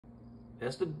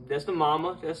That's the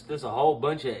mama. That's a whole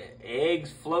bunch of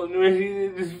eggs floating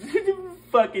around.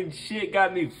 Fucking shit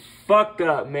got me fucked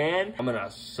up, man. I'm gonna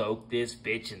soak this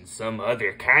bitch in some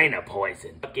other kind of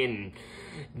poison. Fucking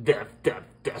the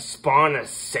spawn of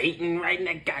Satan right in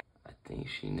that guy. I think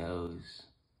she knows.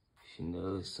 She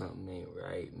knows something ain't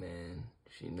right, man.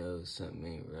 She knows something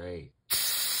ain't right.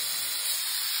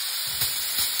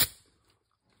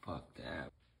 Fuck that.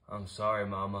 I'm sorry,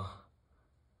 mama.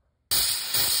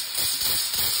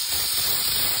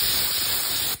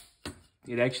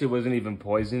 It actually wasn't even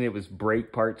poison. It was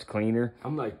brake parts cleaner.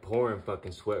 I'm like pouring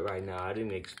fucking sweat right now. I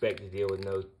didn't expect to deal with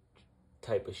no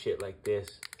type of shit like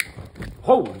this.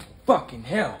 Holy fucking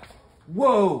hell.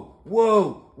 Whoa,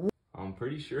 whoa. I'm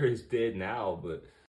pretty sure it's dead now, but